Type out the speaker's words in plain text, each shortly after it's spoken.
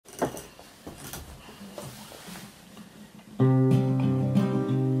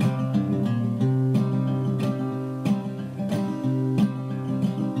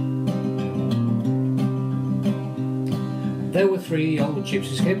There were three old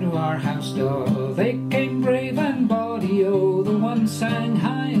gypsies came to our house door. They came brave and bawdy, oh. The one sang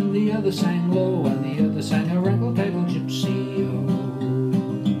high and the other sang low, and the other sang a raggle, taggle, gypsy, oh.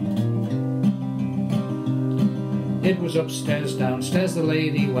 It was upstairs, downstairs the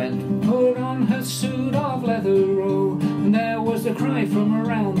lady went, put on her suit of leather, oh. And there was the cry from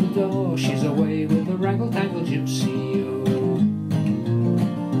around the door, she's away with the raggle, taggle, gypsy, oh.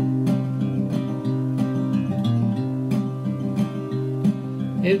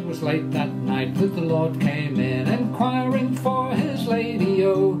 It was late that night that the Lord came in, enquiring for his lady,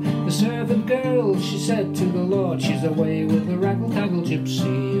 oh. The servant girl, she said to the Lord, she's away with the raggle, taggle,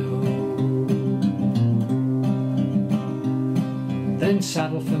 gypsy, oh. Then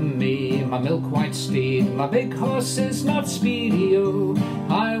saddle for me my milk-white steed, my big horse is not speedy, oh.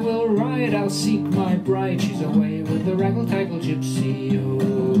 I will ride, I'll seek my bride, she's away with the raggle, taggle, gypsy, oh.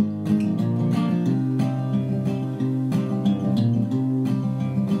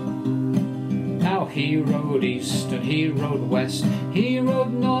 He rode east and he rode west, he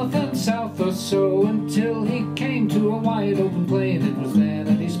rode north and south or so, until he came to a wide open plain. It was there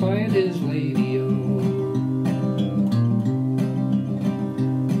that he spied his lady, oh.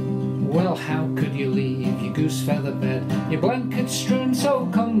 Well, how could you leave your goose feather bed, your blanket strewn so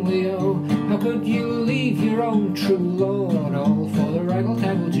comely, oh? How could you leave your own true lord, all for the raggle,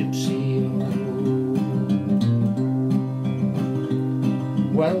 taggle, gypsy, oh?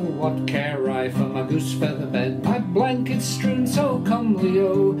 Well, what care I for my goose feather bed, my blanket strewn so comely,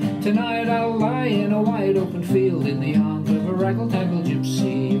 oh. Tonight I'll lie in a wide open field, in the arms of a raggle, taggle,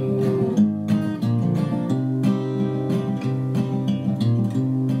 gypsy, oh.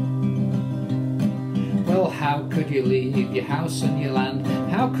 Well, how could you leave your house and your land?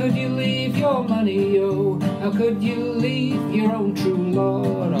 How could you leave your money, oh? How could you leave your own true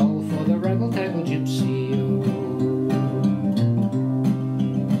lord, all for the raggle, taggle, gypsy, oh?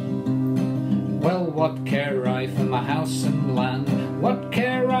 Well, what care I for my house and land? What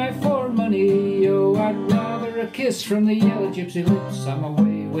care I for money, oh? I'd rather a kiss from the yellow gypsy lips. I'm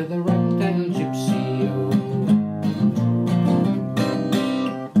away with a raggle,